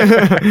not.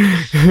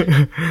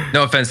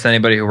 No offense to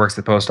anybody who works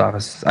at the post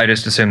office. I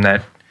just assume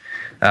that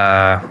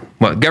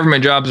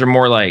government jobs are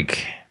more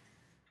like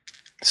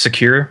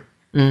secure.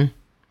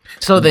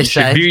 So they you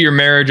say. Should view your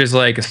marriage as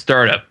like a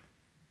startup.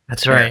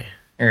 That's right.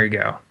 There you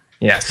go.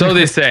 Yeah. So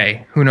they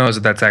say. Who knows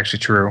if that's actually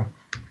true?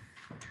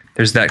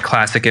 There's that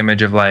classic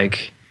image of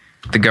like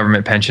the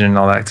government pension and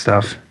all that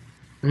stuff.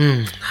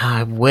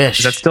 I wish.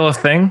 Is that still a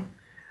thing?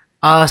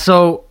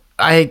 So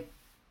I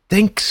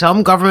think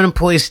some government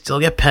employees still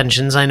get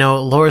pensions. I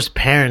know Laura's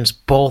parents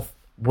both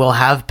will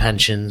have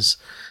pensions.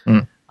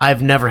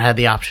 I've never had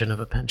the option of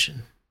a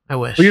pension. I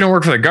wish. Well, you don't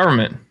work for the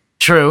government.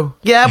 True.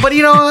 Yeah, but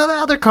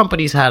other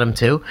companies had them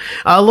too.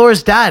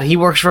 Laura's dad, he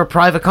works for a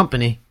private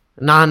company,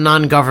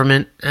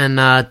 non-government, and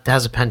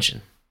has a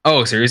pension.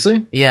 Oh,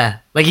 seriously? Yeah.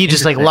 Like he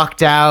just like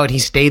lucked out. He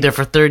stayed there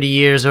for 30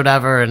 years or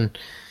whatever. And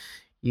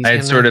I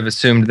had sort of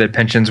assumed that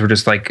pensions were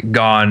just like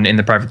gone in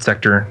the private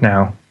sector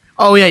now.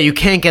 Oh yeah, you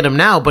can't get them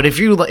now. But if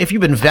you've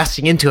been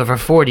investing into it for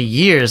 40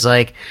 years,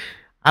 like,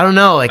 I don't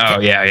know. Like, oh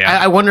yeah.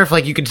 I wonder if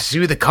like you could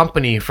sue the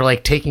company for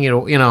like taking it,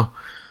 Yeah,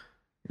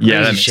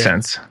 that makes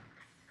sense.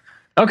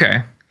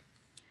 Okay.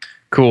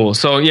 Cool.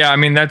 So yeah, I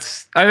mean I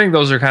think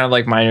those are kind of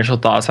like my initial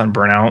thoughts on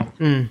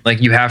burnout.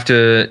 Like you have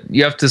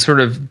to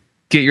sort of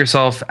get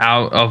yourself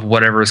out of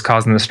whatever is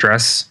causing the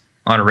stress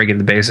on a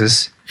regular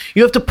basis.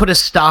 You have to put a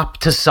stop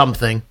to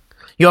something.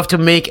 You have to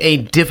make a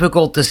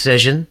difficult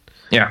decision.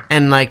 Yeah.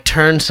 And like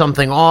turn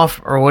something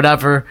off or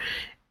whatever.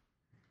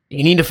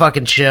 You need to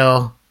fucking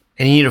chill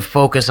and you need to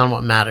focus on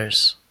what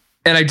matters.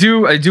 And I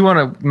do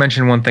want to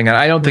mention one thing.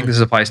 I don't think this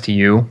applies to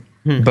you,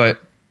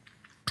 but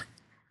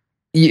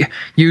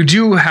you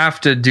do have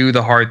to do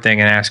the hard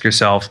thing and ask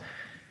yourself,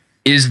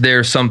 is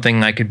there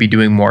something I could be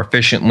doing more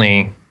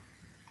efficiently?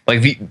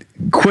 Like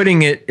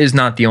quitting it is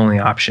not the only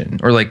option,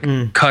 or like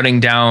cutting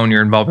down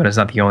your involvement is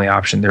not the only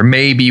option. There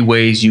may be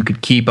ways you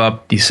could keep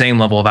up the same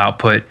level of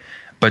output,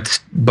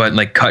 but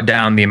like cut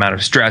down the amount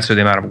of stress or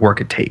the amount of work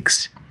it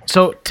takes.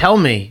 So tell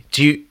me,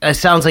 it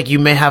sounds like you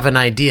may have an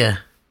idea.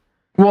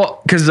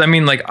 Well, because I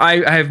mean, like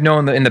I have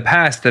known that in the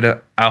past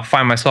that I'll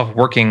find myself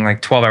working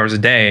like 12 hours a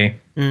day,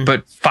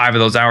 but 5 of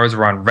those hours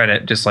were on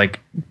Reddit, just like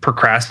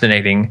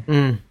procrastinating,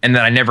 and then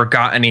I never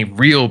got any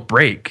real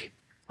break.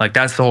 Like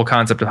that's the whole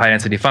concept of high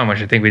density fun,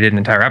 which I think we did an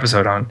entire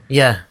episode on.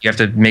 Yeah, you have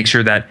to make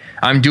sure that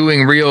I'm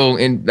doing real,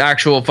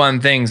 actual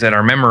fun things that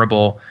are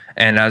memorable,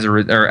 and as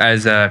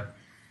a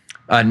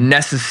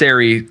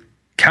necessary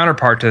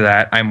counterpart to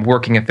that, I'm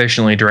working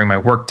efficiently during my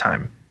work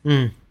time.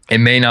 It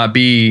may not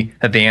be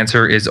that the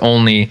answer is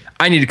only,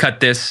 I need to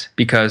cut this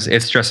because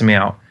it's stressing me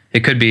out.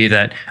 It could be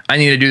that I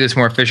need to do this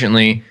more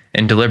efficiently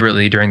and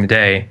deliberately during the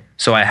day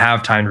so I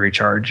have time to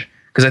recharge.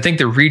 Because I think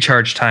the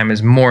recharge time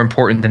is more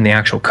important than the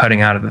actual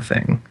cutting out of the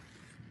thing.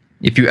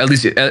 If you, at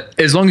least,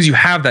 as long as you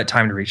have that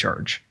time to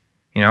recharge,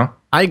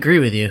 I agree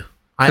with you.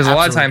 Because a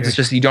lot of times it's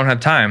just you don't have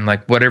time.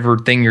 Like whatever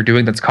thing you're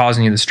doing that's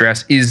causing you the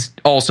stress is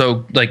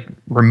also like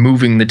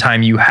removing the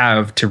time you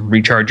have to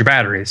recharge your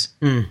batteries.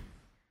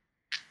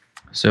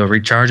 So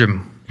recharge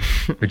them.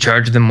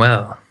 Recharge them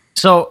well.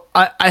 So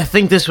I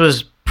think this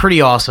was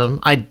pretty awesome.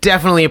 I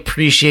definitely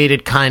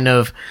appreciated kind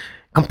of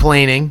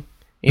complaining,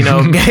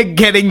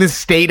 getting the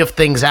state of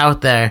things out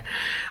there.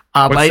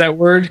 What's that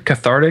word?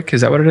 Cathartic?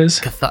 Is that what it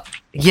is?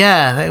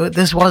 Yeah,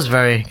 this was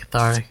very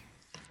cathartic.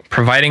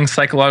 Providing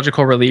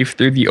psychological relief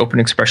through the open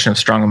expression of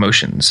strong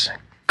emotions,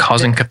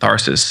 causing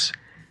catharsis.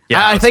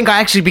 Yeah, I think I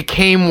actually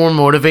became more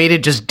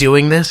motivated just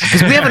doing this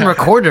because we haven't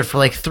recorded for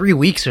like 3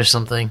 weeks or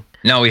something.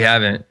 No, we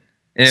haven't.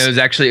 And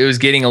it was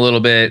getting a little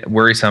bit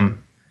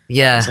worrisome.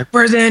 Yeah. It's like,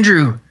 where's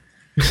Andrew?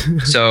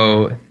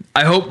 So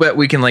I hope that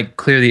we can like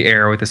clear the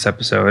air with this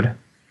episode.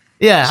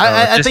 Yeah, so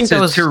I think that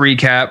was to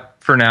recap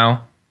for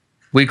now,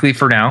 weekly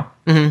for now.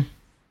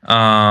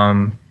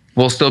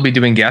 We'll still be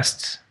doing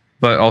guests,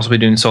 but also be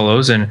doing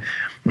solos, and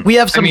we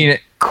have some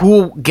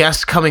cool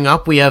guests coming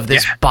up. We have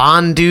this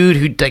Bond dude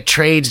who like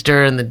trades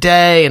during the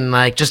day, and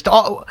like just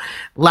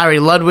Larry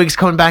Ludwig's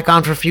coming back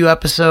on for a few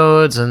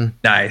episodes, and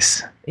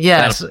nice.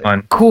 Yeah,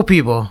 fun. Cool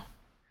people.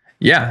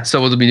 Yeah,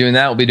 so we'll be doing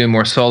that. We'll be doing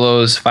more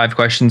solos. 5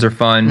 questions are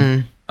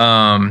fun.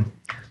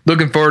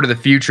 Looking forward to the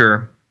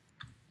future.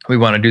 We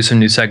want to do some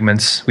new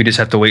segments. We just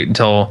have to wait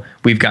until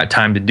we've got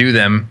time to do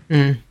them.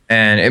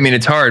 And I mean,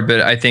 it's hard, but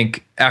I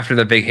think after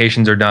the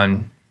vacations are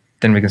done,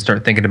 then we can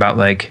start thinking about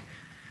like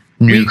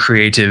new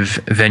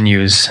creative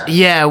venues.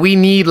 Yeah, we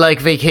need like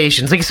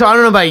vacations. Like, so I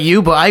don't know about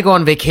you, but I go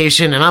on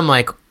vacation and I'm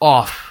like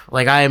off.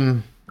 Like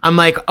I'm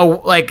like,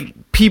 oh, like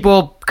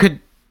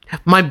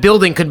my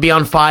building could be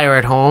on fire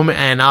at home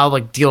and I'll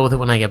like deal with it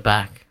when I get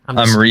back.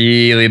 I'm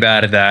really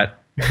bad at that.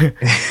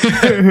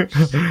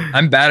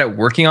 I'm bad at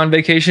working on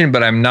vacation,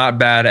 but I'm not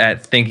bad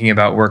at thinking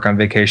about work on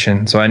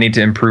vacation. So I need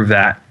to improve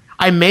that.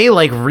 I may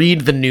like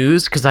read the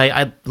news because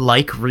I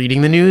like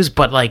reading the news,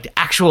 but like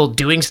actual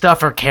doing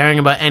stuff or caring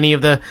about any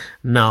of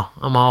I'm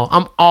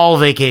all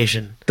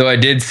vacation. Though I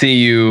did see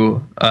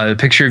you, a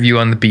picture of you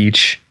on the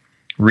beach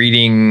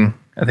reading,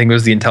 I think it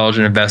was The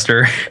Intelligent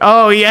Investor.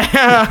 Oh yeah.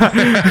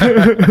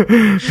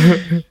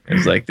 It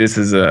was like, this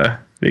is a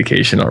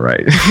vacation, all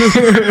right.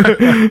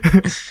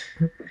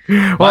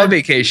 My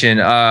vacation,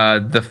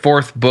 the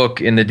 4th book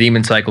in the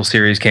Demon Cycle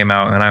series came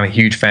out, and I'm a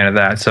huge fan of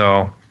that.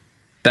 So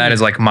that is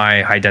like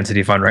my high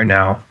density fun right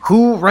now.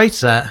 Who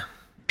writes that?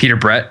 Peter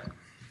Brett.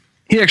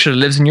 He actually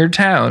lives in your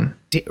town.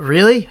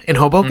 Really? In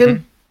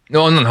Hoboken?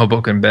 No, not in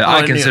Hoboken, but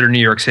I consider New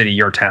York City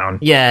your town.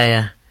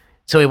 Yeah.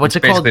 So wait, what's it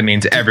called? Basically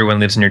means everyone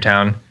lives in your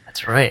town.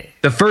 That's right.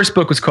 The first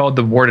book was called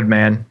The Warded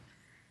Man.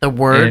 The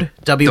word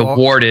The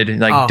Warded,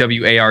 like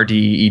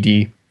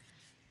Warded.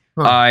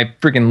 I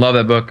freaking love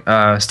that book.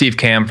 Steve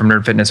Cam from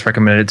Nerd Fitness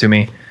recommended it to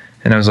me,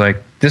 and I was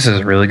like, "This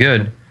is really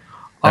good."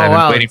 I've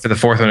been waiting for the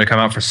fourth one to come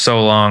out for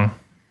so long.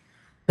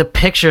 The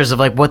pictures of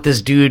like what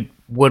this dude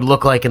would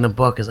look like in the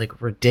book is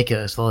like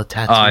ridiculous. All the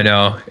tattoos. Oh, I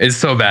know, it's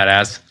so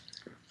badass.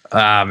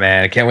 Ah,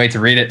 man, I can't wait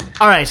to read it.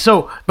 All right,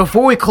 so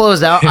before we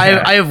close out,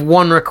 I have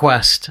one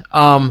request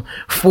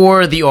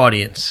for the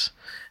audience.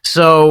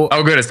 So,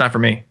 oh, good, it's not for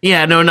me.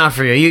 Yeah, no, not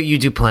for you. You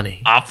do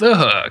plenty. Off the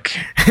hook.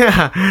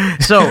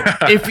 So,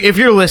 if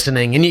you're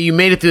listening and you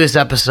made it through this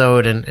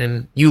episode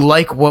and you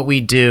like what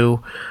we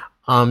do,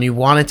 you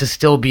want it to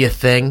still be a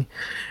thing,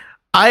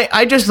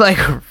 I just like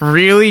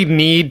really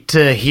need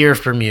to hear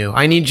from you.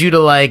 I need you to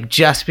like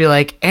just be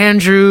like,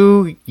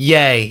 Andrew,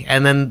 yay,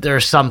 and then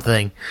there's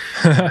something.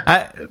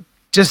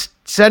 Just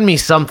send me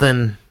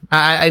something.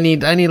 I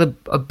need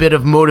a bit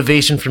of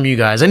motivation from you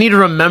guys. I need to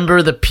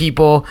remember the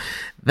people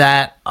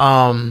that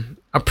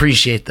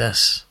appreciate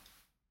this.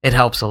 It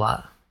helps a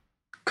lot.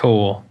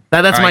 Cool.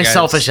 That's all my right,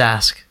 selfish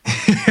ask.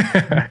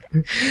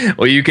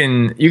 Well, you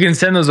can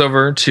send those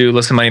over to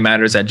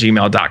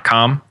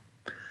listenmoneymatters@gmail.com.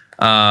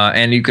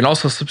 And you can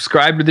also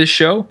subscribe to this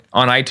show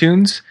on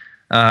iTunes.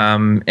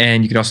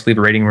 And you can also leave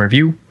a rating and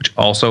review, which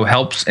also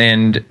helps.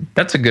 And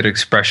that's a good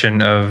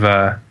expression of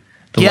the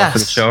love for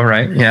the show,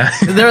 right? Yeah.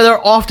 there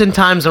are often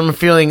times when I'm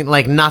feeling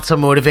like not so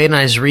motivated and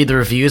I just read the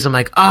reviews. I'm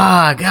like,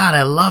 God,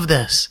 I love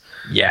this.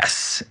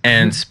 Yes.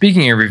 And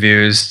speaking of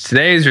reviews,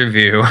 today's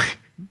review,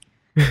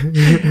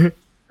 I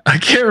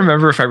can't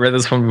remember if I read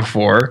this one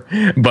before,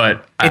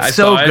 but it's I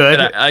so saw good.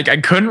 It, I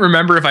couldn't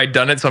remember if I'd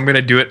done it, so I'm going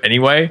to do it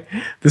anyway.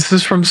 This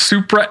is from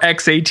Supra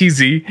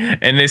XATZ,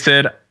 and they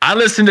said, I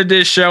listen to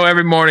this show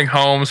every morning,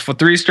 Holmes, for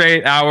 3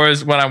 straight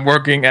hours when I'm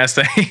working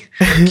essay.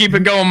 Keep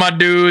it going, my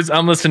dudes.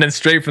 I'm listening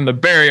straight from the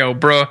barrio,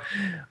 bro.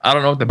 I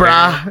don't know what the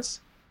barrio is.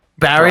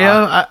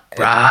 Barrio?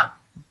 Brah.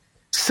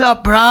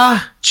 Sup,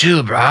 brah?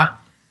 Chill, brah.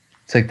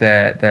 It's like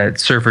that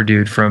surfer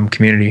dude from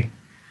Community.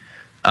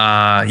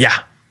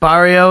 Yeah.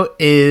 Barrio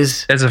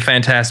is... That's a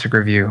fantastic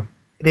review.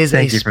 It is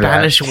a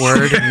Spanish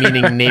word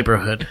meaning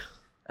neighborhood.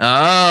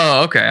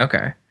 Oh,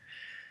 okay.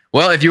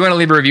 Well, if you want to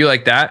leave a review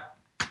like that,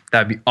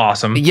 that'd be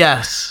awesome.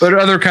 Yes. But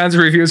other kinds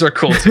of reviews are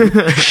cool too.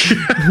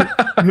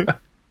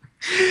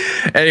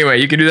 Anyway,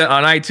 you can do that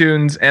on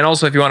iTunes. And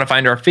also, if you want to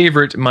find our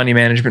favorite money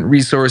management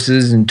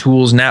resources and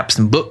tools, naps,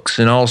 and books,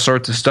 and all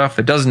sorts of stuff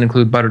that doesn't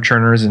include butter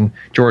churners and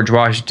George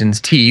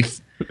Washington's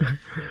teeth,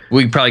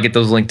 we can probably get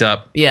those linked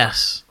up.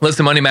 Yes.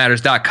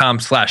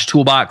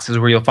 ListenMoneyMatters.com/toolbox is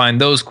where you'll find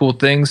those cool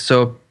things.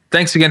 So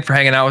thanks again for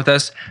hanging out with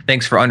us.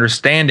 Thanks for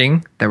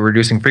understanding that we're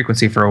reducing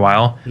frequency for a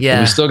while. Yeah.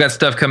 We still got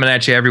stuff coming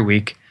at you every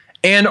week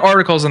and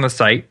articles on the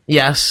site.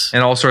 Yes.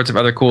 And all sorts of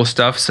other cool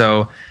stuff.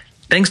 So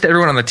thanks to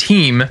everyone on the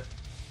team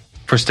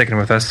for sticking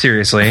with us.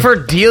 Seriously. For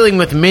dealing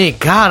with me.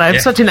 God,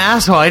 I'm such an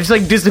asshole. I just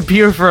like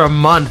disappear for a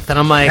month and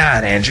I'm like,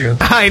 God, Andrew.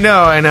 I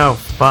know.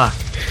 Fuck.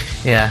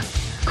 Yeah.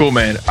 Cool,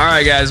 man. All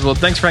right, guys. Well,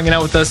 thanks for hanging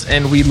out with us,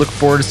 and we look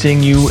forward to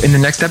seeing you in the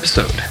next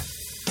episode.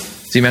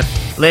 See you, man.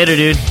 Later,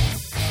 dude.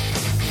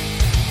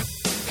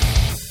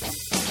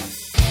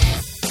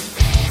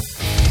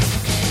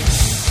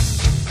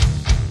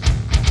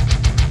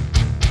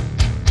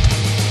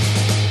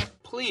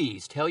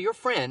 Please tell your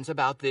friends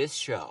about this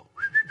show.